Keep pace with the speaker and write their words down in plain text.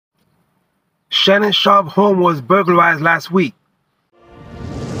Shannon Sharpe's home was burglarized last week.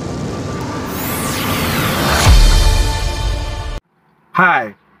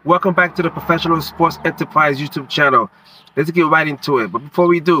 Hi, welcome back to the Professional Sports Enterprise YouTube channel. Let's get right into it. But before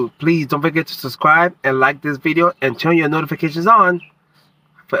we do, please don't forget to subscribe and like this video and turn your notifications on.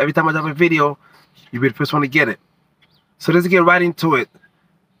 For every time I drop a video, you'll be the first one to get it. So let's get right into it.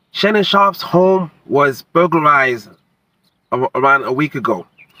 Shannon Sharpe's home was burglarized around a week ago.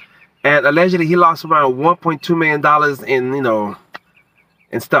 And allegedly he lost around $1.2 million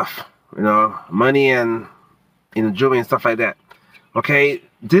in stuff. Money and jewelry and stuff like that. Okay,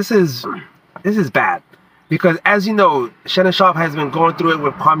 this is bad. Because as you know, Shannon Sharpe has been going through it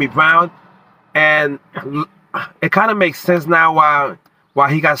with Kwame Brown, and it kind of makes sense now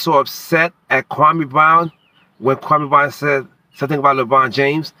why he got so upset at Kwame Brown when Kwame Brown said something about LeBron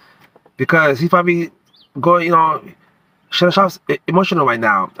James, because he's probably going, Shannon Sharpe's emotional right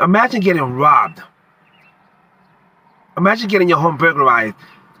now. Imagine getting robbed. Imagine getting your home burglarized.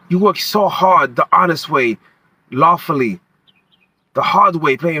 You work so hard, the honest way, lawfully, the hard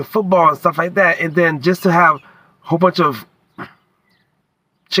way, playing football and stuff like that, and then just to have a whole bunch of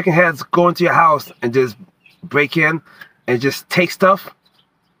chicken heads go into your house and just break in and just take stuff.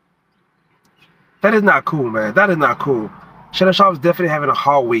 That is not cool, man. That is not cool. Shannon Sharpe is definitely having a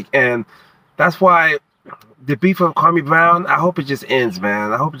hard week, and that's why the beef of Kwame Brown, I hope it just ends,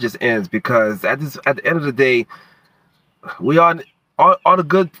 man. I hope it just ends, because at the end of the day, we all the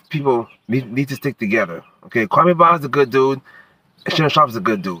good people need to stick together. Okay, Kwame Brown is a good dude. Shannon Sharpe is a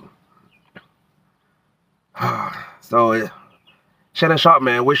good dude. So, Shannon Sharpe,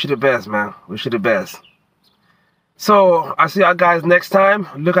 man, wish you the best, man. Wish you the best. So, I'll see y'all guys next time.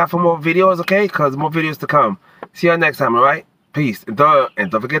 Look out for more videos, okay? Because more videos to come. See y'all next time, all right? Peace. And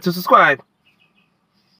don't forget to subscribe.